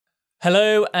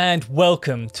Hello and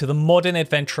welcome to the Modern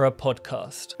Adventurer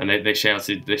podcast. And they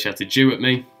shouted Jew at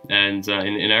me, and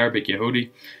in Arabic, Yehudi,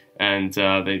 and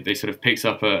they sort of picked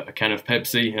up a can of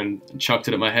Pepsi and chucked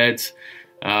it at my head.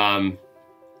 I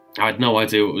had no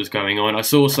idea what was going on. I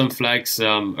saw some flags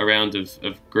around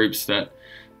of groups that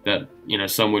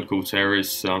some would call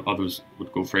terrorists, others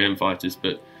would call freedom fighters,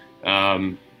 but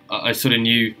I sort of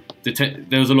knew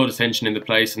there was a lot of tension in the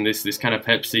place, and this can of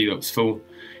Pepsi that was full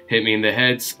hit me in the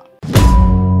head.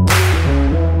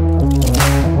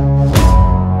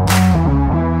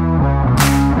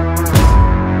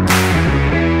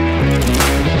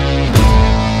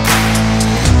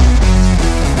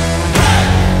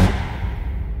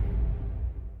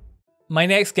 My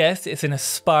next guest is an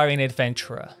aspiring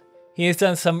adventurer. He has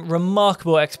done some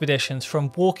remarkable expeditions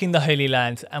from walking the Holy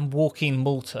Land and walking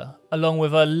Malta, along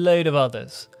with a load of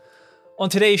others. On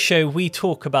today's show, we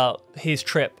talk about his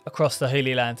trip across the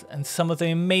Holy Land and some of the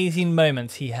amazing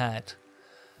moments he had.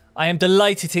 I am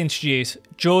delighted to introduce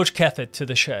George Kefford to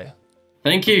the show.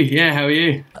 Thank you. Yeah, how are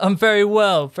you? I'm very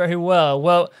well, very well.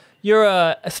 Well, you're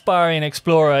an aspiring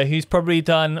explorer who's probably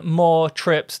done more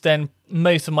trips than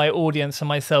most of my audience and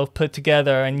myself put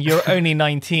together, and you're only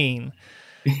 19,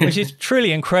 which is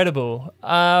truly incredible.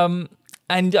 And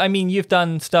I mean, you've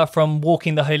done stuff from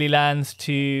walking the Holy Lands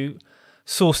to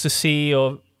Souss River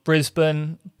or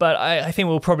Brisbane, but I think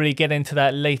we'll probably get into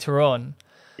that later on.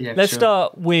 Yeah, Let's sure.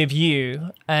 start with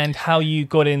you and how you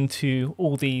got into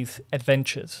all these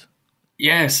adventures.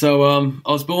 Yeah, so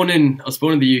I was born in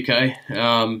the UK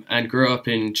and grew up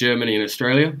in Germany and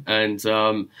Australia, and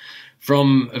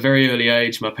from a very early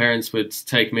age, my parents would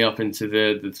take me up into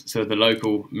the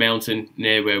local mountain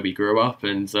near where we grew up,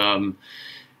 and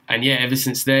yeah, ever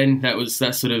since then, that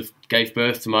sort of gave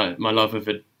birth to my love of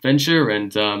adventure,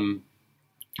 and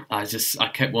I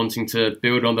kept wanting to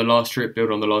build on the last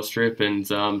trip, and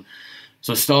so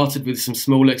I started with some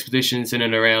small expeditions in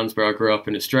and around where I grew up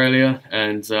in Australia,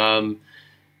 and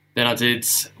then I did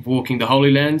walking the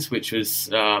Holy Land, which was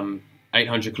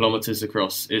 800 kilometers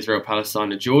across Israel,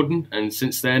 Palestine, and Jordan. And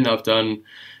since then, I've done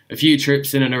a few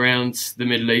trips in and around the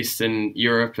Middle East and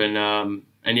Europe, and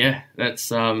yeah,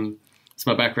 that's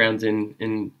my background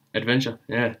in adventure.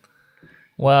 Yeah.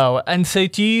 Wow. And so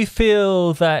do you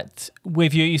feel that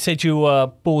with you said you were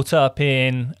brought up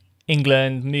in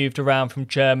England, moved around from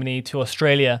Germany to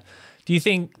Australia. Do you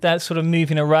think that sort of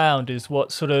moving around is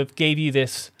what sort of gave you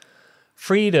this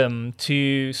freedom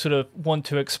to sort of want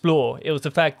to explore? It was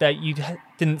the fact that you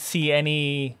didn't see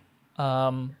any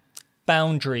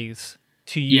boundaries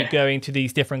to you going to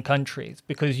these different countries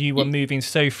because you were moving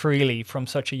so freely from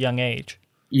such a young age.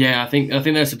 Yeah, I think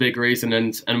that's a big reason.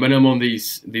 And when I'm on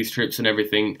these trips and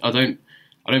everything, I don't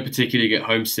particularly get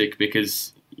homesick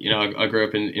because I grew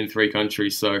up in three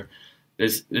countries, so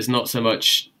there's not so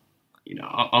much.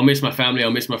 I'll miss my family,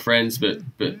 I'll miss my friends, but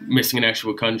missing an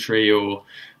actual country or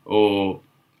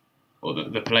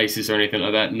the places or anything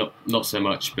like that, not so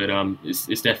much. But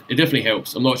it definitely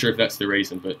helps. I'm not sure if that's the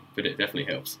reason, but it definitely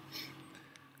helps.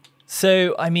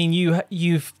 So I mean,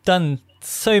 you've done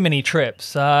so many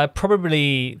trips.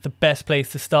 Probably the best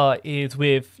place to start is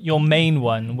with your main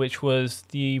one, which was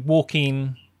the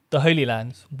walking the Holy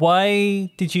Lands.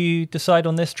 Why did you decide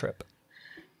on this trip?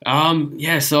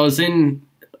 Yeah, so I was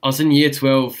in year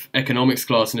 12 economics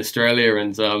class in Australia,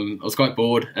 and I was quite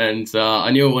bored, and I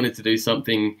knew I wanted to do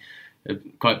something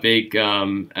quite big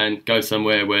and go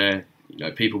somewhere where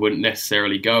people wouldn't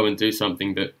necessarily go, and do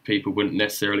something that people wouldn't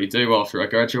necessarily do after I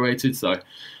graduated. So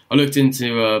I looked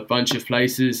into a bunch of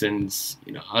places, and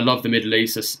I love the Middle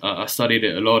East. I studied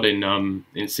it a lot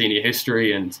in senior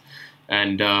history,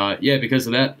 and yeah, because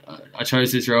of that, I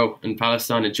chose Israel and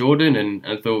Palestine and Jordan,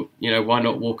 and thought, why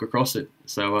not walk across it?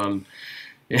 So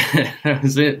yeah, that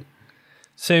was it.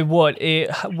 So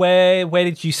where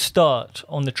did you start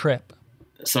on the trip?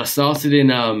 So I started in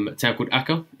a town called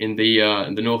Akka in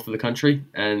the north of the country,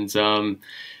 and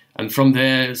from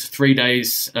there it was 3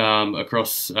 days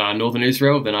across northern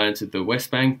Israel. Then I entered the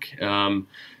West Bank, in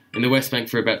the West Bank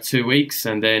for about 2 weeks,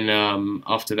 and then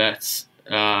after that,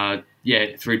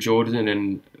 through Jordan,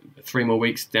 and 3 more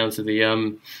weeks down to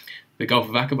the Gulf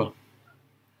of Aqaba.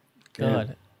 God.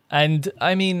 Yeah. And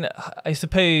I mean, I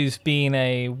suppose being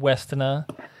a Westerner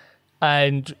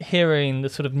and hearing the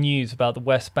sort of news about the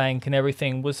West Bank and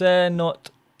everything, was there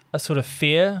not a sort of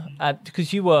fear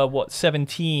because you were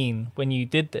 17 when you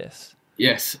did this?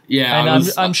 Yes, yeah. And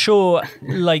I'm sure,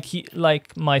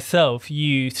 like myself,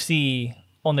 you see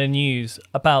on the news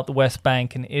about the West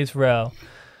Bank and Israel.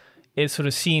 It sort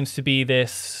of seems to be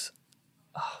this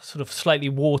sort of slightly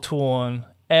war-torn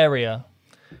area.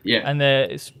 Yeah. And there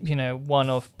is, one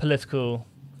of political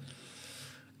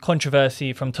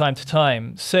controversy from time to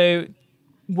time. So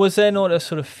was there not a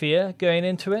sort of fear going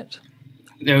into it?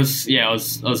 There was, yeah, I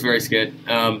was very scared.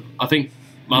 I think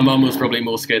my mum was probably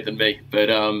more scared than me, but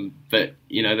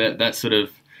you know, that sort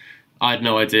of, I had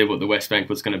no idea what the West Bank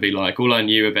was going to be like. All I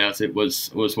knew about it was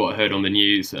what I heard on the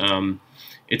news.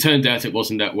 It turned out it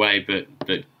wasn't that way, but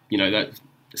you know, that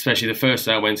especially the first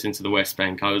day I went into the West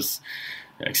Bank, I was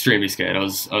extremely scared. I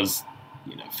was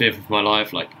you know, fearful for my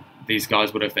life. Like, these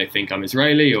guys, what if they think I'm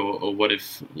Israeli, or what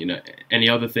if, you know, any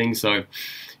other thing? So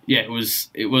yeah, it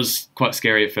was quite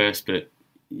scary at first, but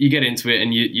you get into it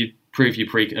and you prove your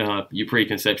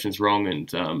preconceptions wrong,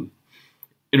 and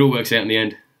it all works out in the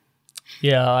end.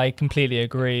 Yeah, I completely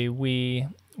agree. We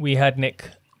had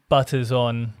Nick Butters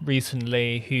on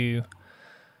recently, who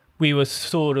we were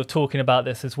sort of talking about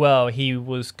this as well. He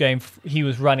was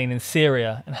running in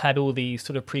Syria and had all these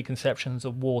sort of preconceptions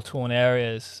of war-torn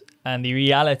areas, and the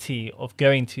reality of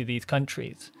going to these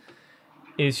countries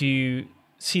is you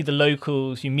see the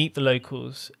locals, you meet the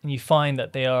locals, and you find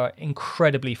that they are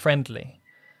incredibly friendly.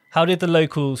 How did the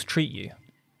locals treat you?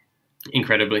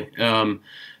 Incredibly.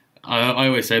 I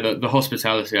always say that the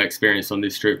hospitality I experienced on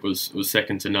this trip was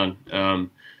second to none.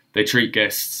 They treat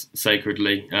guests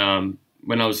sacredly.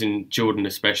 When I was in Jordan,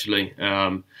 especially,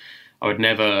 I would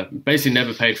never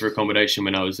paid for accommodation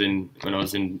when I was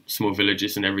in small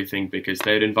villages and everything, because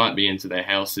they would invite me into their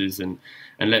houses and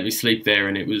let me sleep there,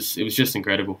 and it was just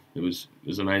incredible. It was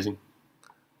amazing.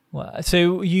 Wow.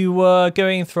 So you were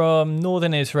going from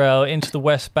northern Israel into the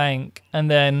West Bank and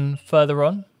then further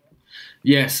on?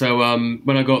 Yeah. So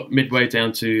when I got midway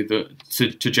down to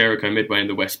Jericho, midway in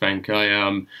the West Bank,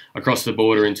 I crossed the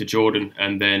border into Jordan,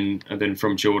 and then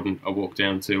from Jordan I walked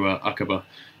down to Aqaba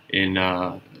in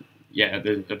at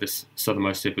the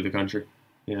southernmost tip of the country.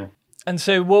 Yeah. And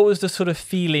so what was the sort of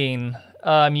feeling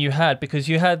you had? Because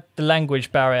you had the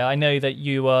language barrier. I know that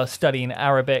you are studying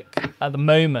Arabic at the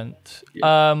moment.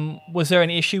 Yeah. Was there an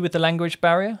issue with the language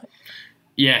barrier?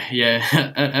 Yeah.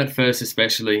 At first,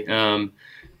 especially.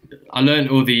 I learned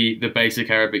all the basic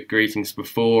Arabic greetings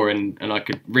before, and I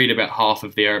could read about half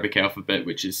of the Arabic alphabet,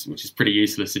 which is pretty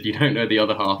useless if you don't know the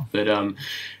other half.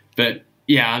 But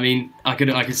yeah, I mean, I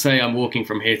could say I'm walking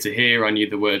from here to here. I knew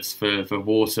the words for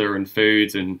water and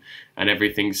food and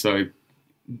everything. So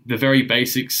the very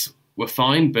basics were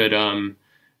fine, but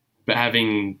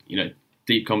having, you know,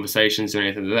 deep conversations or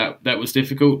anything that was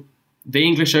difficult. The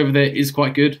English over there is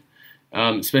quite good,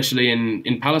 especially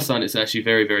in Palestine. It's actually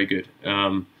very, very good.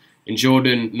 In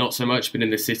Jordan, not so much, but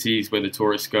in the cities where the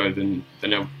tourists go, then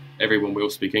everyone will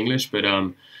speak English. But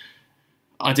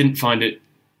I didn't find it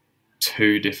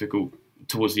too difficult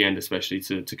towards the end, especially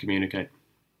to communicate.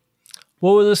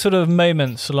 What were the sort of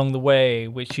moments along the way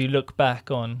which you look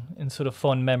back on in sort of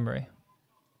fond memory?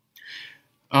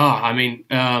 I mean,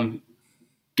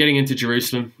 getting into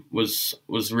Jerusalem was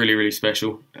really, really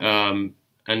special, and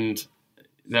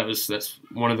that's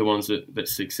one of the ones that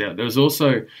sticks out. There was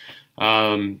also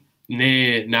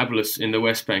near Nablus in the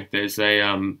West Bank. There's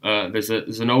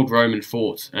an old Roman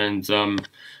fort, and I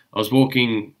was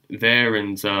walking there,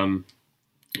 and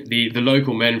the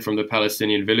local men from the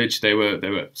Palestinian village, they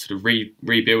were sort of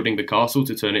rebuilding the castle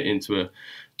to turn it into a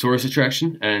tourist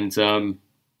attraction, and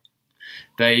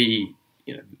the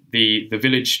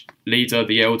village leader,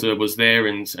 the elder, was there,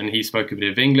 and he spoke a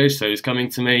bit of English, so he was coming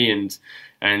to me,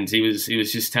 and he was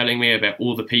just telling me about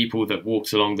all the people that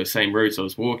walked along the same route I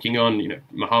was walking on. You know,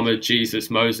 Muhammad, Jesus,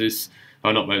 Moses,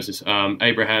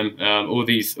 Abraham, all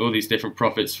these different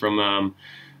prophets from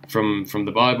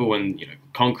the Bible, and, you know,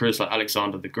 conquerors like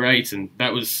Alexander the Great, and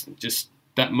that was just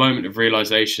that moment of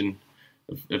realization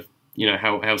of you know,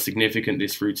 how significant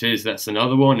this route is. That's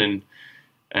another one,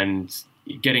 and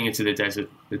getting into the desert.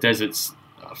 The desert's,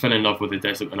 I fell in love with the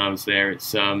desert when I was there.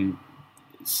 It's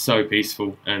so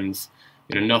peaceful, and,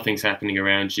 you know, nothing's happening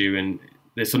around you, and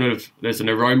there's an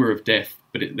aroma of death,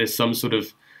 but there's some sort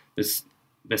of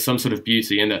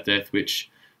beauty in that death, which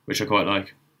I quite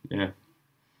like. Yeah.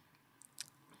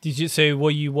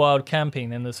 Were you wild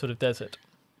camping in the sort of desert?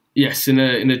 Yes, in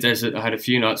the desert, I had a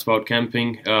few nights wild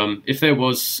camping. If there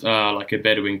was like a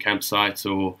Bedouin campsite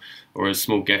or a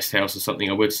small guest house or something,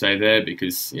 I would stay there,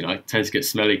 because, you know, I tend to get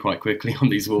smelly quite quickly on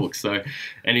these walks. So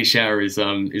any shower is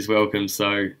welcome.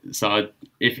 So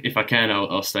if I can,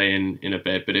 I'll stay in a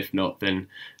bed. But if not, then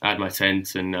I add my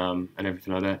tent and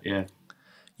everything like that. Yeah.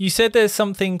 You said there's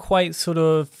something quite sort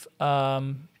of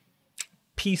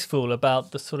peaceful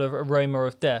about the sort of aroma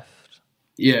of death.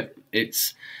 Yeah,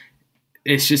 it's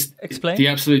just Explain. the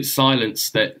absolute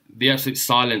silence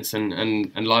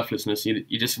and lifelessness.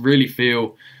 You just really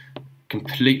feel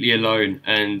completely alone,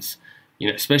 and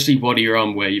especially Wadi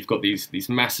Rum, where you've got these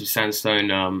massive sandstone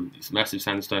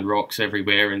rocks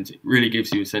everywhere, and it really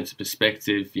gives you a sense of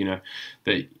perspective.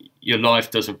 That your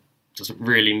life doesn't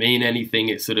really mean anything.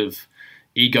 It's sort of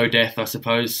ego death, I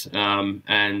suppose.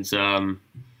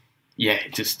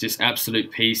 Just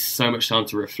absolute peace. So much time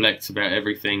to reflect about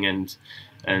everything, and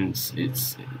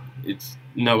it's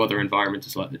no other environment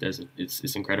is like the desert.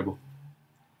 It's incredible.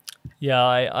 Yeah,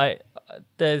 I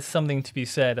there's something to be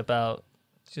said about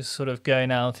just sort of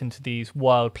going out into these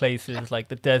wild places like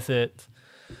the desert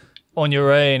on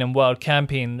your own and wild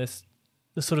camping. The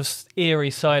sort of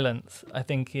eerie silence, I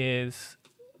think, is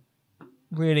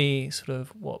really sort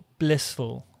of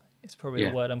blissful. It's probably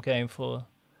the word I'm going for.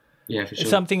 Yeah, for sure. It's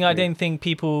something I don't think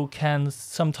people can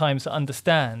sometimes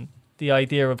understand. The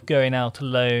idea of going out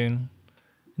alone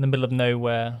in the middle of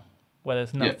nowhere where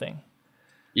there's nothing.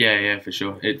 Yeah, for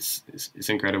sure. It's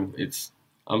incredible.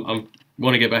 I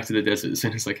want to get back to the desert as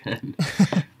soon as I can.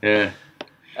 Yeah.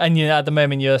 And at the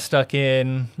moment you're stuck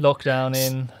in lockdown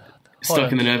in Holland.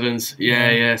 Stuck in the Netherlands.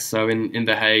 Yeah. So in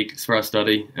The Hague, it's where I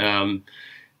study.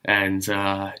 It's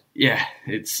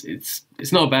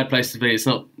not a bad place to be. It's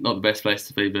not the best place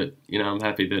to be, but I'm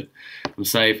happy that I'm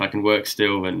safe. I can work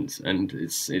still, and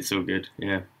it's all good.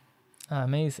 Yeah.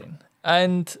 Amazing.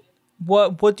 And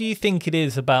what do you think it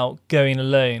is about going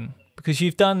alone? Because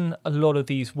you've done a lot of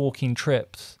these walking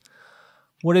trips.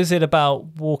 What is it about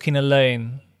walking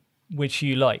alone which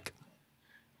you like?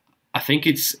 I think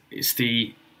it's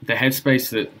the headspace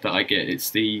that I get. It's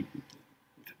the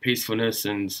peacefulness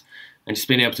and just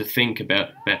being able to think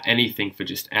about anything for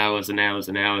just hours and hours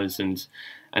and hours, and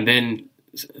then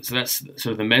so that's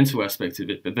sort of the mental aspect of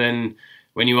it. But then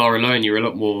when you are alone, you're a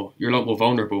lot more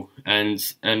vulnerable, and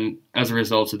as a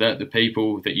result of that, the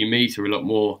people that you meet are a lot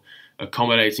more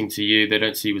accommodating to you. They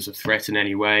don't see you as a threat in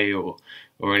any way or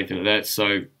anything like that.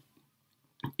 So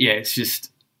yeah, it's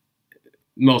just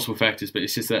multiple factors, but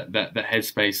it's just that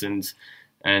headspace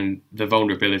and the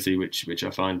vulnerability which I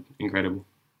find incredible.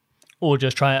 Or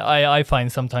just I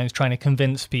find sometimes trying to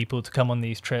convince people to come on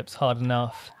these trips hard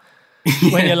enough.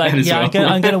 When you're like,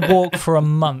 I'm going to walk for a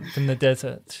month in the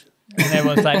desert. And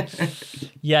everyone's like,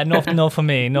 yeah, not for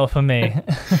me.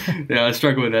 Yeah, I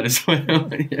struggle with that as well.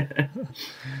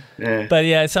 Yeah. But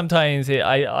yeah, sometimes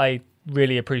I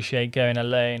really appreciate going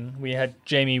alone. We had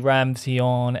Jamie Ramsey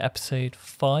on episode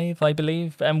 5, I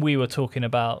believe, and we were talking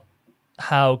about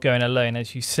how going alone,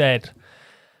 as you said,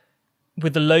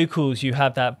 with the locals, you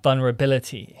have that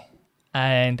vulnerability,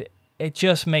 and it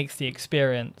just makes the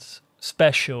experience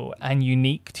special and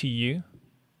unique to you.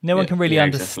 No one can really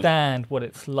understand what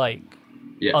it's like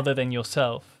other than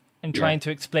yourself. And trying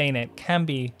to explain it can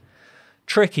be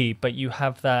tricky, but you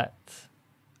have that,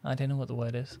 I don't know what the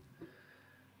word is,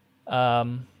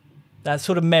 that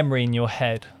sort of memory in your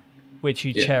head, which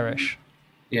you cherish.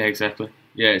 Yeah, exactly.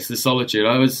 Yeah, it's the solitude.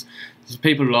 There's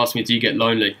people who ask me, do you get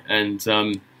lonely? And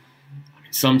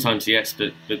sometimes yes,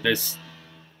 but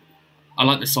I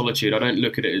like the solitude. I don't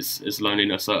look at it as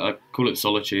loneliness. I call it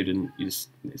solitude, and it's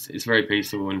very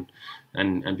peaceful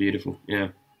and beautiful. Yeah.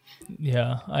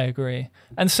 Yeah, I agree.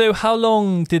 And so how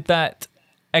long did that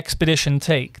expedition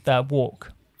take, that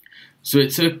walk? So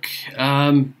it took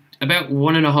about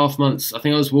 1.5 months. I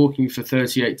think I was walking for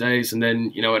 38 days, and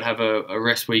then I'd have a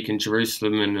rest week in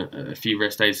Jerusalem and a few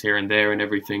rest days here and there and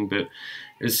everything. But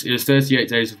it was 38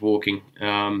 days of walking,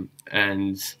 and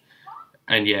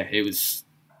yeah, it was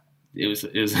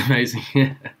amazing.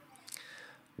 Yeah.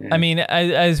 I mean,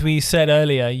 as we said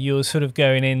earlier, you're sort of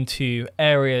going into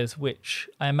areas which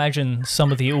I imagine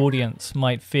some of the audience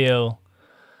might feel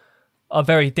are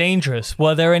very dangerous.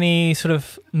 Were there any sort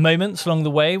of moments along the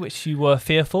way which you were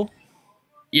fearful?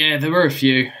 Yeah, there were a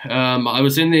few. I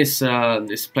was in this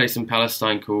place in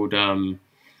Palestine called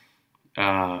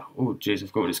I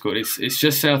forgot what it's called. It's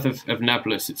just south of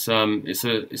Nablus. It's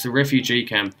a refugee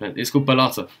camp. It's called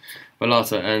Balata,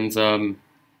 and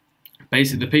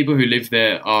basically the people who live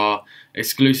there are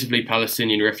exclusively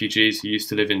Palestinian refugees who used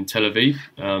to live in Tel Aviv,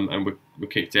 and were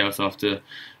kicked out after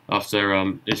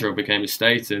Israel became a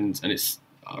state. And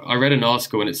I read an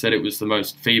article and it said it was the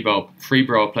most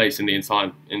febrile place in the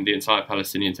entire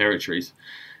Palestinian territories,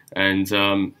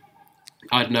 and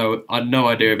I'd no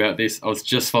idea about this. I was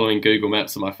just following Google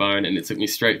Maps on my phone, and it took me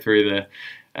straight through there.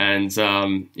 And I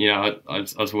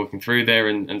was walking through there,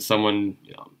 and someone,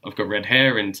 I've got red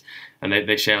hair, and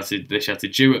they shouted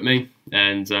Jew at me,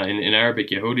 and in Arabic,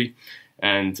 Yehudi,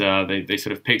 and they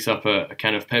sort of picked up a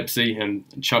can of Pepsi and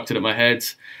chucked it at my head.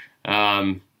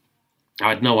 I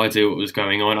had no idea what was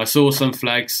going on. I saw some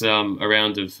flags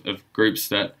around of groups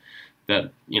that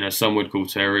some would call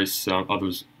terrorists,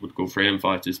 others would call freedom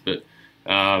fighters, but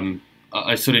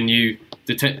I sort of knew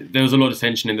there was a lot of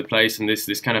tension in the place, and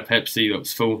this can of Pepsi that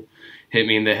was full hit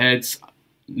me in the head.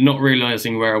 Not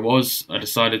realizing where I was, I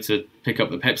decided to pick up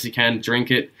the Pepsi can,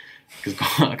 drink it,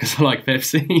 because I like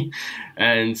Pepsi,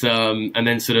 and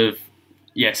then sort of,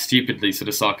 stupidly, sort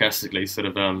of sarcastically, sort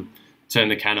of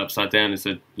turned the can upside down and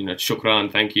said, shukran,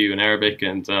 thank you, in Arabic,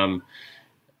 and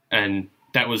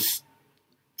that was,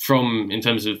 in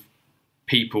terms of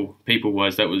people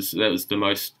wise, that was the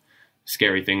most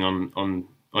scary thing on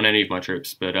any of my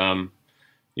trips. But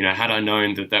had I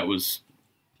known that was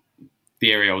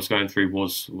the area I was going through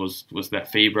was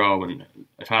that febrile, and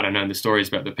if had I known the stories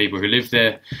about the people who lived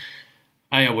there,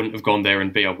 A, I wouldn't have gone there,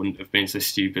 and B, I wouldn't have been so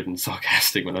stupid and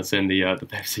sarcastic when I turned the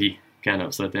Pepsi can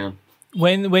upside down.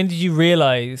 When did you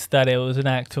realise that it was an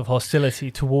act of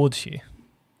hostility towards you?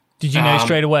 Did you know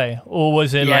straight away, or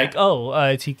was it like,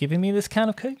 is he giving me this can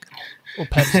of Coke or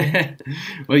Pepsi?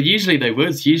 Well, usually they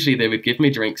would give me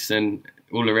drinks and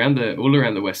all around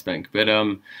the West Bank. But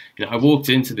I walked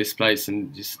into this place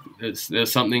and just there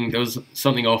was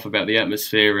something off about the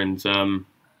atmosphere, and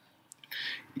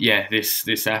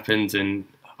this happened, and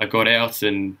I got out,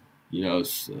 and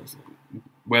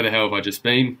where the hell have I just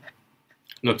been?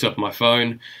 Looked up my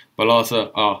phone,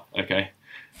 Balata. Oh, okay,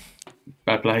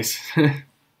 bad place.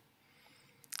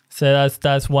 So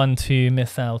that's one to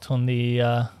miss out on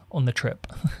the trip.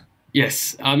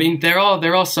 Yes, I mean there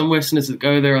are some Westerners that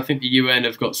go there. I think the UN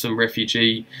have got some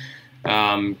refugee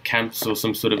camps or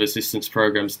some sort of assistance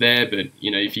programs there. But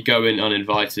if you go in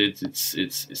uninvited,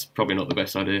 it's probably not the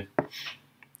best idea.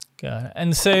 Okay.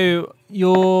 And so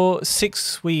your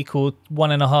 6-week or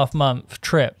 1.5 month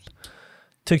trip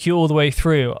took you all the way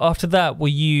through. After that,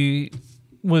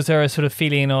 was there a sort of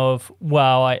feeling of,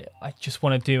 wow, I just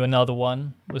want to do another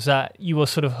one? Was that, you were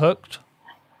sort of hooked?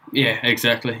 Yeah,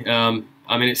 exactly.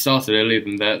 I mean, it started earlier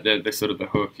than that. The sort of the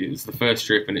hook. It was the first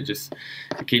trip, and it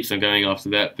keeps on going after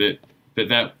that. But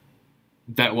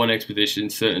that one expedition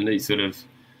certainly sort of,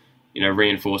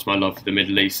 reinforced my love for the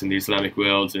Middle East and the Islamic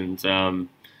world, and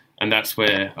that's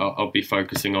where I'll be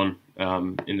focusing on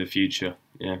in the future.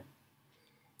 Yeah.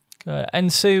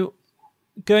 And so,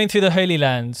 going through the Holy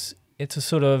Lands, it's a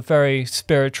sort of very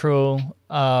spiritual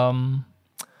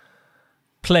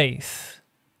place.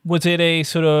 Was it a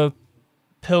sort of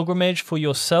pilgrimage for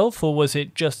yourself, or was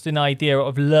it just an idea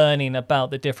of learning about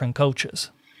the different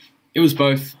cultures? It was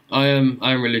both. I am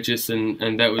religious, and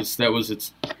that was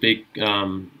its big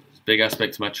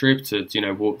aspect of my trip,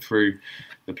 to walk through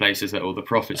the places that all the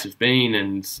prophets have been,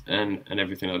 and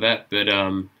everything like that. But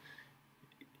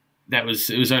it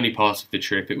was only part of the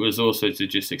trip. It was also to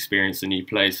just experience a new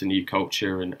place, a new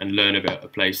culture, and learn about a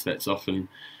place that's often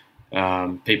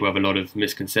people have a lot of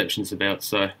misconceptions about.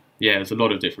 So yeah, there's a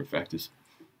lot of different factors.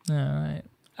 All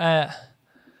right.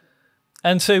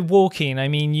 And so walking, I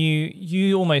mean,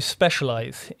 you almost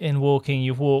specialise in walking.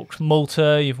 You've walked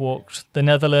Malta, you've walked the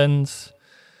Netherlands,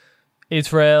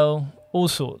 Israel, all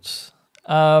sorts.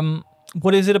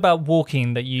 What is it about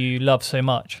walking that you love so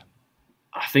much?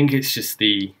 I think it's just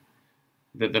the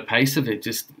pace of it,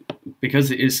 just because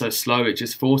it is so slow, it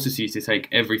just forces you to take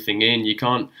everything in. You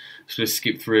can't sort of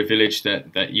skip through a village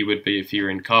that you would be if you're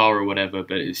in car or whatever,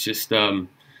 but it's just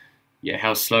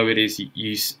how slow it is.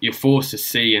 You're forced to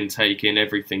see and take in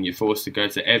everything. You're forced to go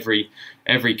to every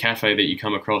cafe that you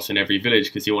come across in every village,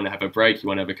 because you want to have a break, you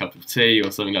want to have a cup of tea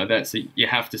or something like that. So you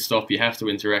have to stop, you have to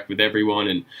interact with everyone,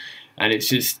 and it's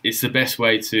the best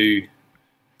way to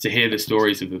hear the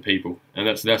stories of the people, and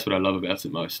that's what I love about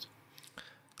it most.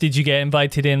 Did you get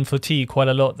invited in for tea quite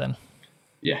a lot then?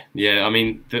 Yeah. I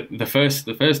mean, the first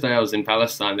day I was in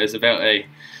Palestine, there's about I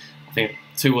think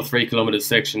 2 or 3 kilometers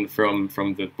section from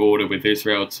the border with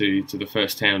Israel to the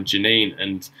first town, Jenin,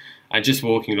 and just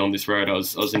walking along this road, I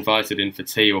was invited in for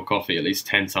tea or coffee at least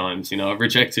 10 times. I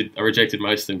rejected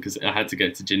most of them because I had to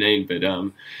get to Jenin,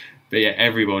 but yeah,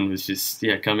 everyone was just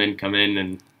come in,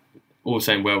 and all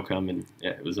saying welcome, and yeah,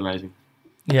 it was amazing.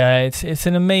 Yeah, it's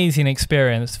an amazing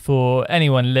experience for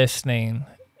anyone listening.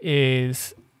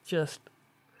 Is just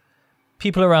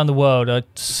people around the world are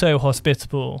so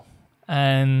hospitable,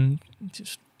 and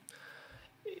just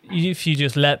if you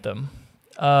just let them.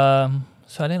 So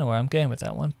I don't know where I'm going with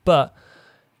that one, but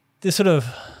this sort of,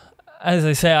 as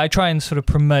I say, I try and sort of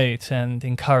promote and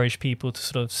encourage people to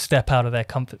sort of step out of their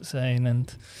comfort zone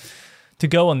and to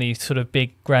go on these sort of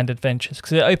big grand adventures,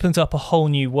 because it opens up a whole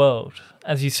new world.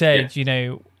 As you said,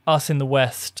 us in the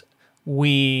West,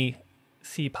 we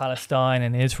see Palestine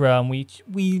and Israel, and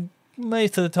we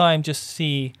most of the time just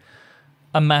see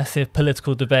a massive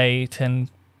political debate, and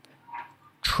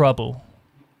trouble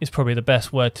is probably the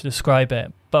best word to describe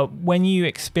it. But when you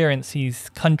experience these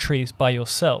countries by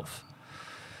yourself,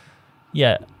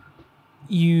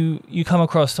 you come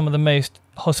across some of the most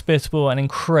hospitable and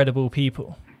incredible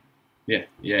people. Yeah,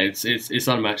 it's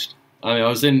unmatched. I mean,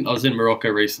 I was in Morocco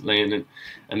recently, and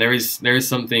there is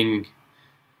something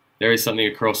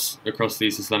across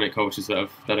these Islamic cultures that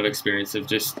I've experienced of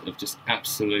just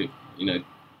absolute,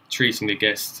 treating the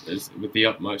guests with the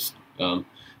utmost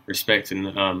respect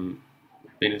and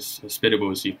being as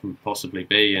hospitable as you can possibly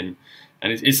be, and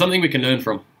it's something we can learn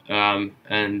from,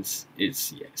 and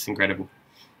it's incredible.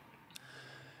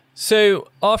 So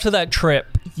after that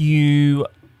trip, you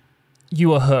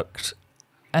were hooked,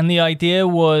 and the idea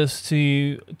was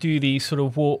to do these sort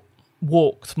of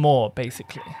walks more,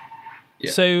 basically.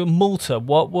 Yeah. So Malta,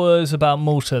 what was about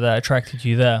Malta that attracted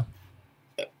you there?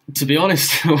 To be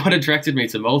honest, what attracted me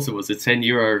to Malta was a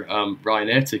 €10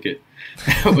 Ryanair ticket.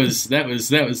 That was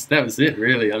it,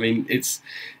 really. I mean, it's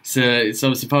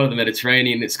obviously part of the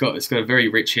Mediterranean. It's got a very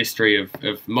rich history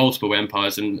of multiple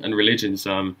empires and religions.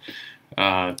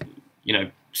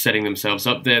 Setting themselves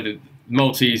up there. The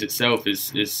Maltese itself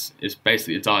is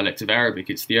basically a dialect of Arabic.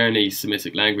 It's the only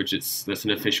Semitic language that's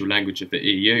an official language of the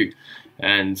EU,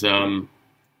 and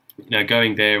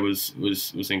going there was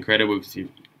incredible because you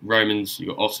Romans, you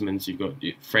got Ottomans, you got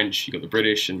the French, you got the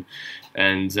British, and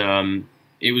it's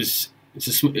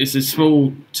a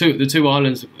small the two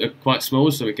islands are quite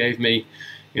small, so it gave me,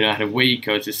 I had a week.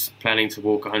 I was just planning to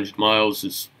walk 100 miles,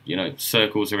 as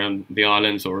circles around the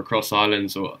islands or across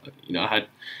islands, or I had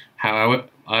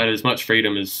as much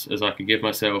freedom as I could give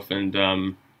myself, and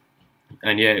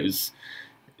yeah, it was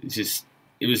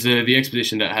the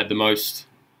expedition that had the most.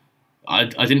 I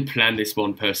didn't plan this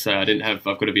one per se. I didn't have,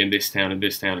 I've got to be in this town and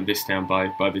this town and this town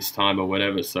by this time or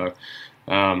whatever. So,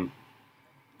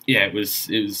 it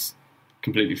was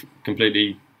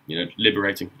completely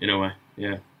liberating in a way.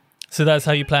 Yeah. So that's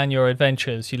how you plan your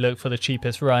adventures. You look for the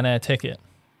cheapest Ryanair ticket.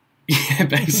 Yeah,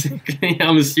 basically.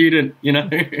 I'm a student,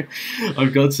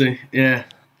 I've got to. Yeah.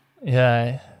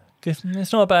 Yeah.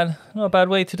 It's not a bad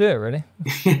way to do it, really.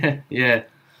 Yeah.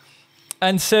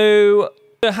 And so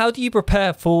how do you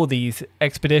prepare for these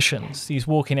expeditions, these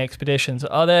walking expeditions?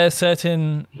 Are there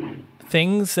certain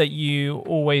things that you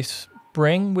always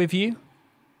bring with you?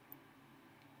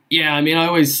 Yeah, I mean, I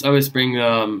always bring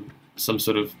some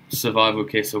sort of survival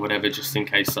kit or whatever, just in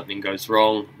case something goes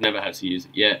wrong. Never had to use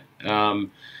it yet.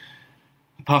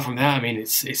 Apart from that, I mean,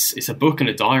 it's a book and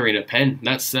a diary and a pen.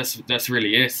 That's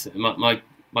really it.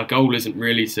 My goal isn't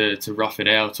really to rough it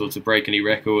out or to break any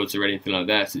records or anything like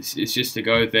that. It's just to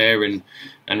go there and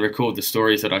record the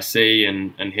stories that I see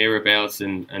and hear about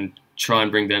and try and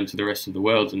bring them to the rest of the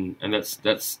world. And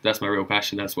that's my real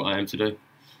passion. That's what I aim to do.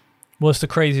 What's the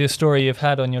craziest story you've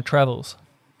had on your travels?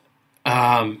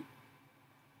 Yeah,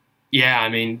 I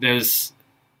mean, there's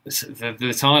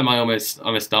the time I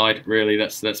almost died. Really,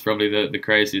 that's probably the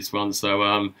craziest one.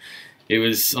 So it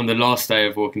was on the last day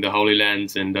of walking the Holy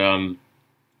Land, and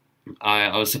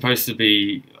I was supposed to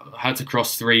I had to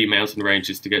cross 3 mountain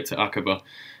ranges to get to Aqaba,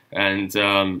 and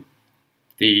I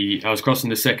was crossing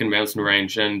the second mountain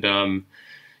range, and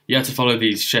you had to follow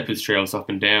these shepherd's trails up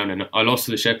and down, and I lost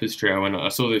to the shepherd's trail, and I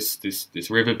saw this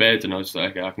riverbed, and I was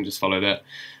like, okay, I can just follow that.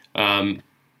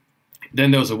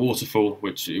 Then there was a waterfall,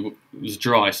 which it was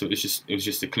dry, so it was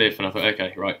just a cliff, and I thought,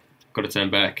 okay, right, got to turn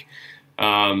back.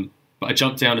 But I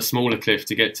jumped down a smaller cliff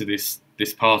to get to this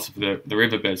part of the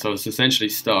riverbed, so I was essentially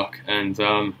stuck, and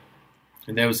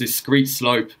there was this screed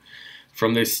slope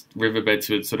from this riverbed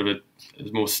to sort of a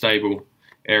more stable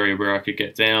area where I could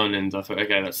get down, and I thought,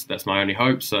 okay, that's my only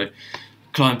hope. So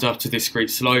climbed up to this screed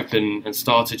slope and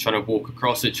started trying to walk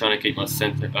across it, trying to keep my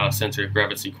center of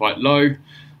gravity quite low.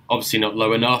 Obviously not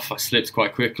low enough. I slipped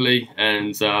quite quickly,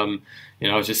 and I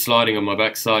was just sliding on my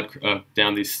backside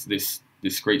down this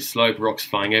screed slope, rocks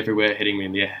flying everywhere, hitting me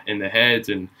in the head,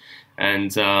 and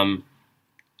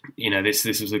this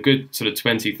was a good sort of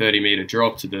 20-30 meter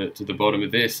drop to the bottom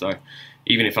of this. So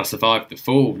even if I survived the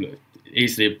fall,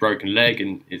 easily a broken leg,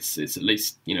 and it's at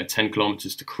least 10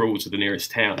 kilometers to crawl to the nearest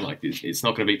town. Like it's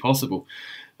not going to be possible.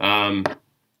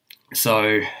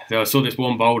 So I saw this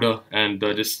one boulder, and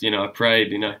I just I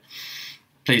prayed,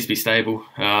 please be stable.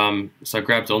 So I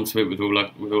grabbed onto it with all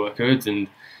I could, and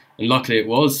luckily it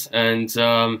was, and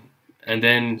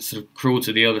then sort of crawled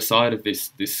to the other side of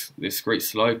this great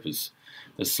slope as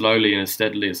slowly and as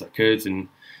steadily as I could, and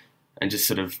just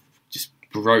sort of just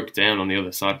broke down on the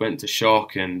other side, went into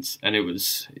shock, and it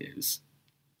was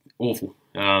awful,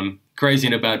 crazy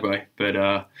in a bad way,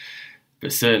 but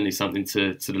certainly something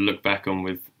to sort of look back on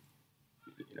with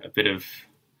a bit of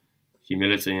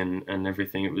humility and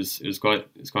everything. It was quite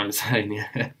insane.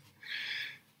 Yeah.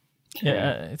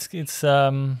 Yeah, it's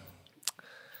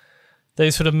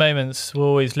Those sort of moments will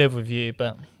always live with you,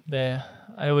 but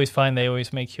I always find they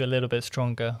always make you a little bit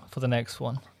stronger for the next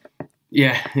one.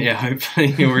 Yeah,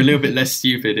 hopefully. We're a little bit less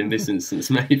stupid in this instance,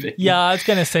 maybe. Yeah, I was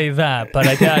going to say that, but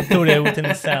I thought it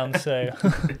didn't sound so.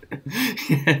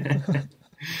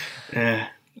 Yeah.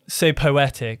 So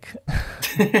poetic.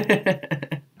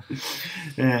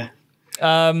 Yeah.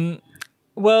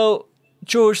 Well,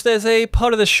 George, there's a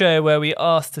part of the show where we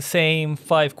ask the same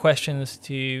 5 questions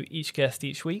to each guest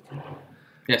each week.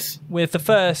 Yes. With the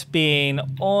first being,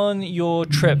 on your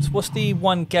trips, what's the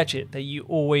one gadget that you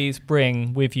always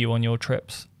bring with you on your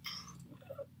trips?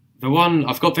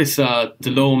 I've got this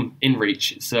DeLorme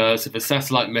InReach. It's a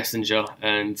satellite messenger,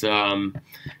 and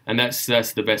that's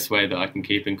the best way that I can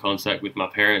keep in contact with my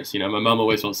parents. My mum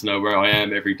always wants to know where I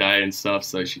am every day and stuff,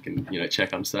 so she can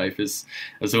check I'm safe, as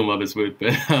all mothers would.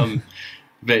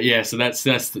 But yeah, so that's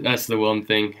the one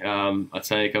thing I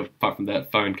take. Apart from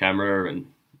that, phone camera, and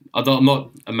I'm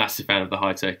not a massive fan of the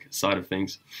high tech side of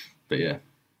things, but yeah.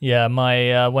 Yeah,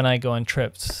 my when I go on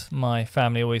trips, my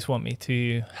family always want me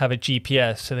to have a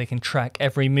GPS so they can track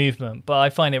every movement. But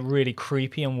I find it really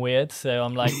creepy and weird, so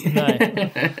I'm like, no,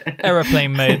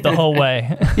 aeroplane mode the whole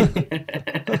way.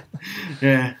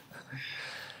 Yeah.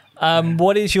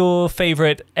 What is your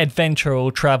favorite adventure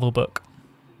or travel book?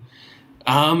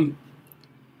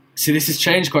 See, this has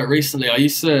changed quite recently. I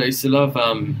used to love,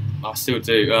 I still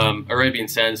do, Arabian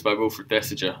Sands by Wilfred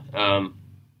Thesiger.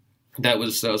 That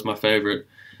was my favorite.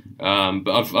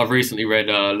 But I've recently read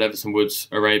Leveson Wood's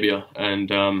Arabia,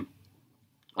 and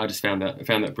I just found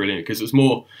that brilliant because it's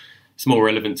more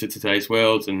relevant to today's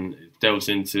world, and it delves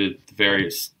into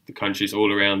the countries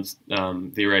all around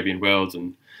the Arabian world,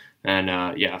 and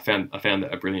yeah, I found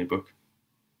that a brilliant book.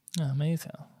 Oh,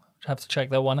 amazing! I'll have to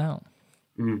check that one out.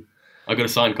 I got a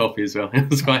signed copy as well. I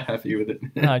was quite happy with it.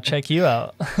 I'll check you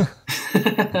out.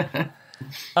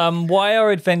 Why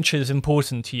are adventures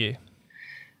important to you?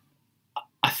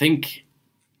 I think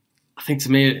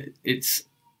to me it's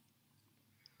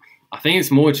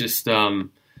more just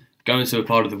going to a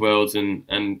part of the world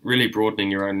and really broadening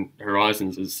your own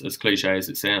horizons, as cliche as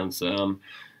it sounds.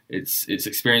 It's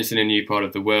experiencing a new part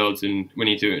of the world, and when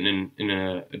you do it in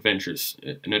an adventurous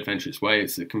way,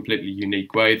 it's a completely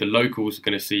unique way. The locals are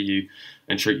going to see you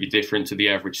and treat you different to the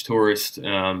average tourist,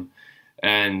 and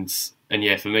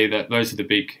yeah, for me those are the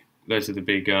big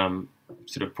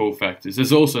sort of pull factors.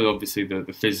 There's also obviously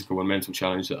the physical and mental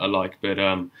challenge that I like, but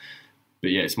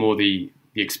yeah, it's more the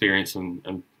experience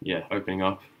and yeah, opening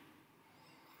up.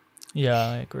 Yeah,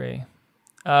 I agree.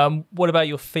 What about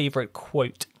your favorite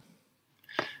quote?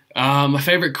 My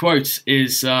favorite quote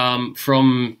is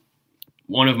from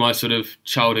one of my sort of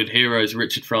childhood heroes,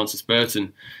 Richard Francis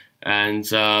Burton, and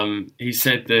he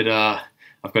said that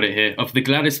I've got it here. Of the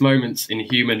gladdest moments in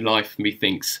human life,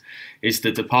 methinks, is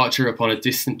the departure upon a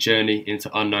distant journey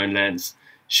into unknown lands,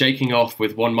 shaking off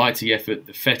with one mighty effort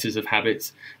the fetters of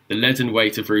habit, the leaden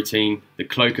weight of routine, the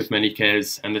cloak of many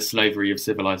cares, and the slavery of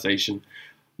civilization.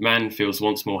 Man feels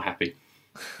once more happy.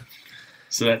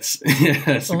 So that's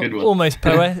a good one. Almost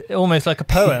like a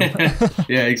poem.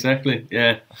 Yeah, exactly.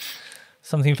 Yeah.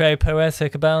 Something very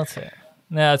poetic about it.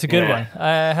 No, it's a good one.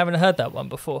 I haven't heard that one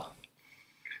before.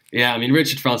 Yeah, I mean,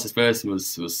 Richard Francis Burton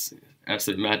was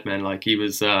absolute madman. Like he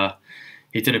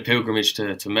did a pilgrimage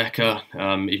to Mecca,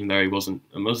 even though he wasn't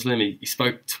a Muslim. He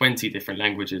spoke 20 different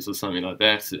languages or something like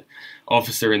that.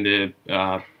 Officer in the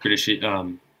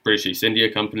British East India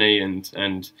Company,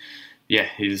 and yeah,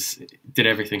 did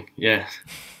everything. Yeah.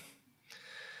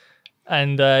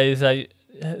 And is that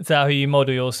how you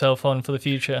model yourself on for the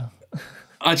future?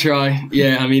 I try.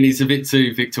 Yeah, I mean, he's a bit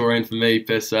too Victorian for me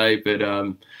per se,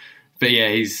 but yeah,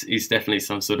 he's definitely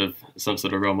some sort of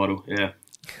role model. Yeah.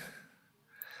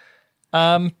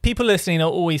 People listening are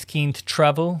always keen to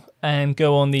travel and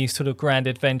go on these sort of grand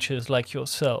adventures like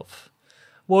yourself.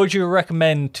 What would you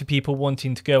recommend to people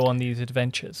wanting to go on these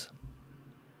adventures?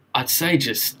 I'd say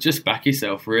just back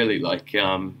yourself, really. Like,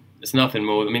 there's nothing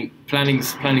more. I mean,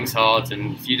 planning's hard,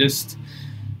 and if you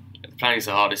planning's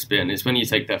the hardest bit, and it's when you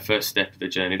take that first step of the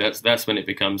journey. That's when it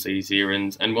becomes easier,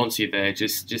 and once you're there,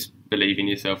 just believe in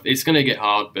yourself. It's going to get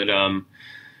hard, but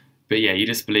yeah, you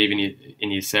just believe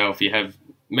in yourself.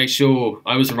 Make sure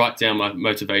I always write down my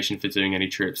motivation for doing any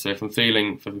trip. So if I'm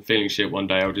feeling shit one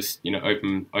day, I'll just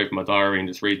open my diary and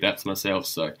just read that to myself.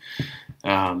 So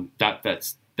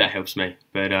that helps me.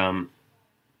 But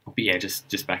yeah,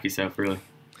 just back yourself, really.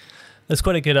 That's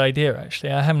quite a good idea,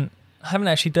 actually. I haven't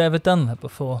actually ever done that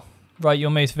before. Write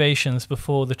your motivations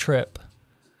before the trip.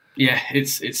 Yeah,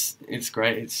 it's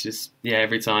great. It's just, yeah,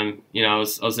 every time, I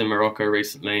was in Morocco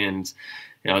recently, and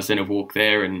I was in a walk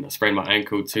there and I sprained my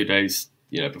ankle 2 days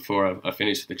before I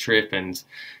finished the trip, and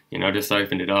I just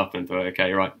opened it up and thought,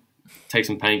 okay, right, take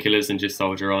some painkillers and just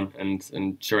soldier on,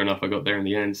 and sure enough, I got there in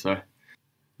the end. So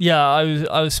yeah,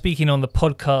 I was speaking on the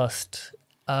podcast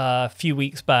a few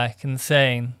weeks back and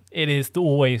saying it is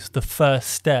always the first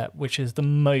step which is the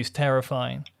most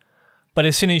terrifying, but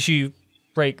as soon as you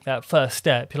break that first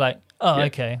step, you're like, oh,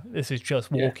 okay, this is just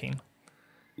walking.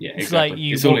 Yeah, it's exactly.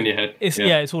 like it's all in your head.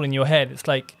 It's all in your head. It's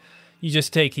like you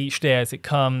just take each day as it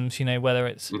comes, whether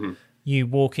it's you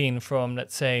walking from,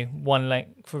 let's say, the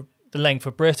length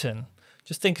of Britain.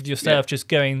 Just think of yourself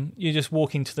you're just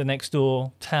walking to the next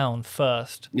door town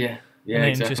first. Yeah, and then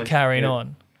exactly. just carrying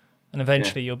on. And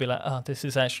eventually you'll be like, oh, this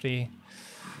is actually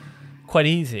quite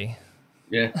easy.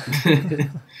 Yeah.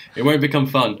 It won't become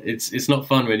fun. It's not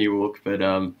fun when you walk, but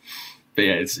yeah,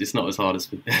 it's not as hard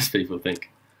as people think.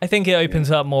 I think it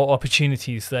opens up more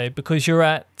opportunities though, because you're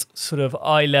at sort of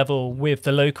eye level with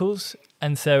the locals,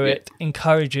 and so it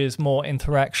encourages more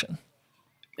interaction.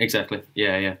 Exactly.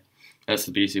 Yeah. That's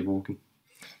the beauty of walking.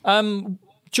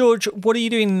 George, what are you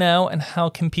doing now, and how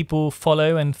can people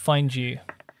follow and find you?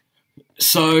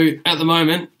 So at the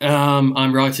moment,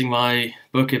 I'm writing my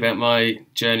book about my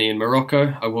journey in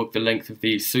Morocco. I walked the length of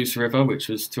the Souss River, which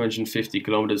was 250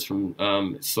 kilometers from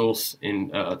its source in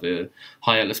the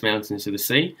High Atlas Mountains to the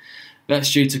sea.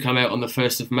 That's due to come out on the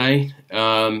 1st of May.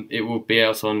 It will be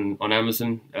out on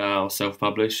Amazon. I'll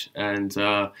self-publish. And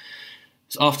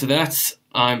after that,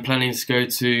 I'm planning to go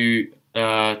to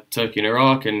Turkey and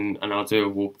Iraq, and I'll do a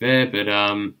walk there.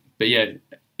 But yeah,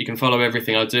 you can follow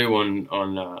everything I do on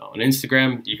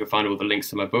Instagram. You can find all the links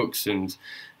to my books and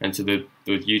to the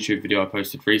YouTube video I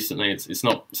posted recently. It's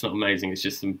not amazing. It's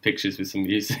just some pictures with some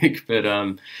music.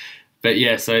 But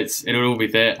yeah, so it'll all be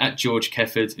there. At George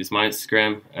Kefford is my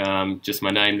Instagram. Just my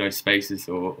name, no spaces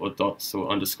or dots or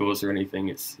underscores or anything.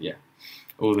 It's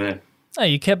all there. Oh,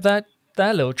 you kept that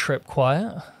little trip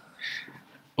quiet.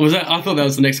 Was that? I thought that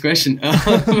was the next question.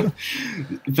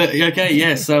 But okay,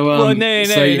 yeah. So well, no.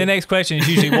 The next question is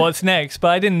usually what's next. But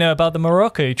I didn't know about the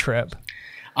Morocco trip.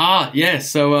 Yeah.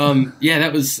 So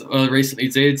that was what I recently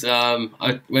did.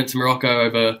 I went to Morocco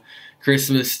over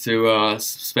Christmas to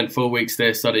spent 4 weeks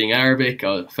there studying Arabic.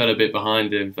 I fell a bit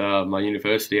behind with my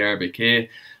university Arabic here.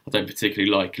 I don't particularly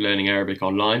like learning Arabic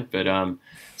online, but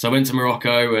so I went to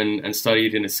Morocco and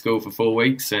studied in a school for 4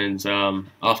 weeks, and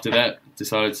after that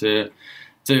decided to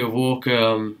do a walk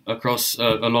across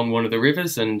along one of the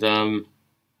rivers, and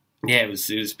it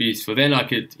was beautiful. Then I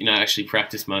could actually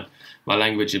practice my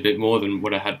language a bit more than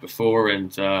what I had before,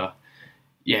 and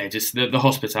just the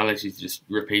hospitality just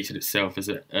repeated itself as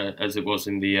it was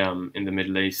in the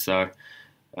Middle East. So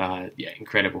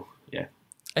incredible. Yeah,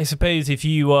 I suppose if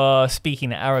you are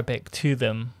speaking Arabic to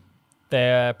them,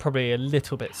 they're probably a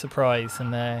little bit surprised,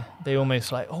 and they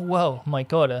almost like, oh well, my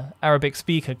God, an Arabic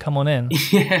speaker, come on in.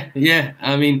 Yeah.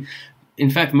 I mean, in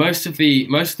fact, most of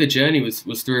the journey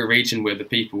was through a region where the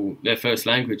people, their first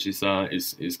language is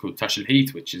called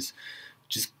Tashelhit, which is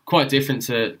quite different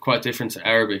to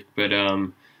Arabic, but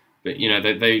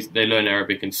they learn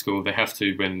Arabic in school. They have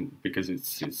to because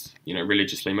it's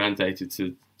religiously mandated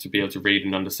to be able to read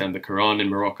and understand the Quran in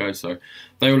Morocco. So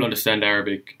they all understand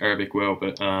Arabic well,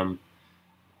 but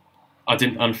I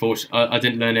didn't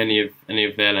learn any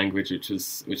of their language, which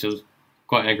I was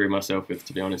quite angry myself with,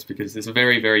 to be honest, because it's a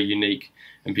very, very unique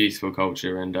and beautiful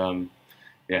culture. And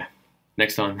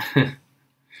next time.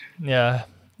 Yeah,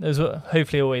 there's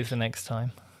hopefully always the next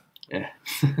time. Yeah.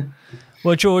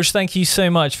 Well, George, thank you so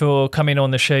much for coming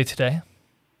on the show today.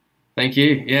 Thank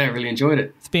you. Yeah, I really enjoyed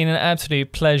it. It's been an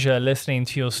absolute pleasure listening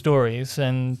to your stories,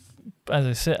 and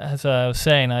as I was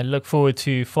saying, I look forward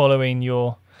to following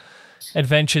your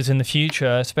adventures in the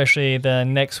future, especially the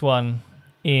next one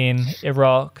in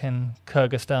Iraq and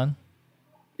Kyrgyzstan.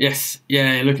 Yes,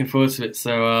 yeah, looking forward to it.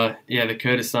 So the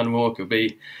Kurdistan walk will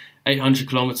be 800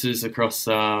 kilometers across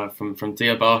from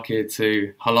Diyarbakir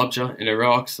to Halabja in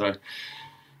Iraq. So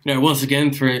once again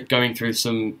going through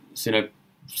some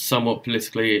somewhat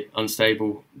politically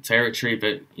unstable territory,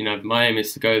 but my aim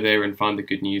is to go there and find the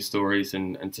good news stories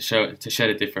and to shed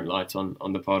a different light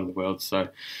on the part of the world. So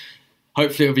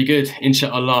hopefully it'll be good,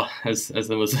 inshallah, as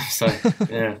the Muslims say.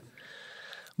 Yeah.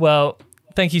 Well,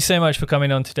 thank you so much for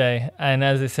coming on today. And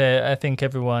as I said, I think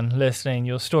everyone listening,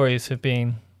 your stories have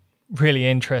been really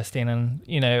interesting. And,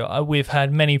 we've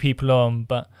had many people on,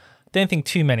 but I don't think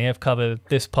too many have covered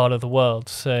this part of the world.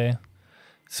 So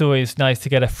it's always nice to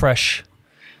get a fresh...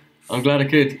 I'm glad I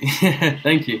could.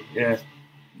 Thank you. Yeah.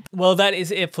 Well, that is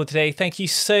it for today. Thank you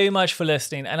so much for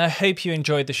listening, and I hope you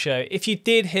enjoyed the show. If you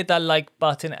did, hit that like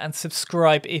button and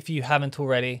subscribe if you haven't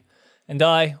already. And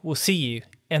I will see you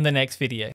in the next video.